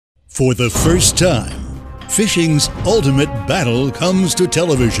For the first time, fishing's ultimate battle comes to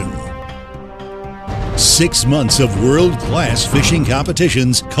television. 6 months of world-class fishing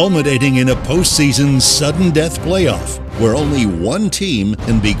competitions culminating in a postseason sudden death playoff where only one team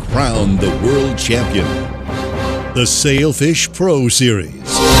can be crowned the world champion. The Sailfish Pro Series.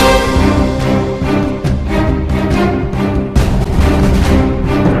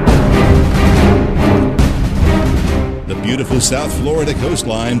 The beautiful South Florida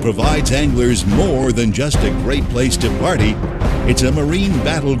coastline provides anglers more than just a great place to party. It's a marine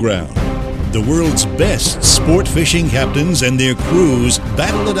battleground. The world's best sport fishing captains and their crews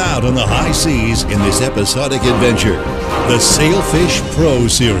battle it out on the high seas in this episodic adventure. The Sailfish Pro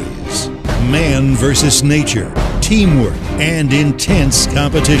Series. Man versus nature, teamwork, and intense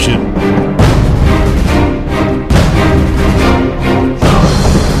competition.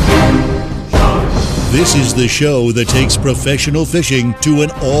 This is the show that takes professional fishing to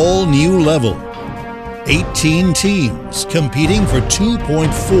an all-new level. 18 teams competing for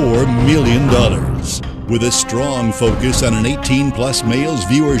 $2.4 million. With a strong focus on an 18-plus males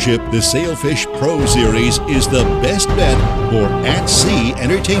viewership, the Sailfish Pro Series is the best bet for at-sea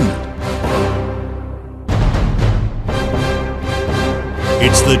entertainment.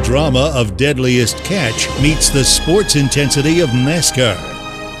 It's the drama of Deadliest Catch meets the sports intensity of NASCAR.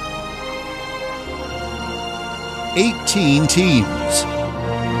 18 teams.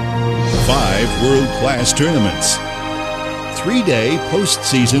 5 world-class tournaments, 3-day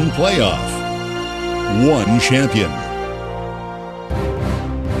postseason playoff, 1 champion.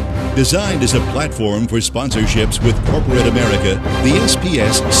 Designed as a platform for sponsorships with corporate America, the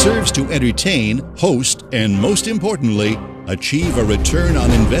SPS serves to entertain, host, and most importantly, achieve a return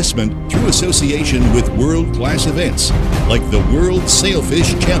on investment through association with world-class events like the World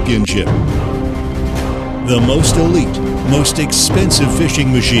Sailfish Championship. The most elite, most expensive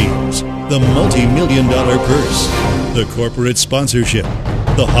fishing machines, the multi-million-dollar purse, the corporate sponsorship,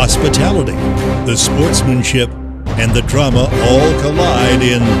 the hospitality, the sportsmanship, and the drama all collide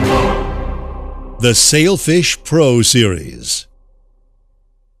in the Sailfish Pro Series.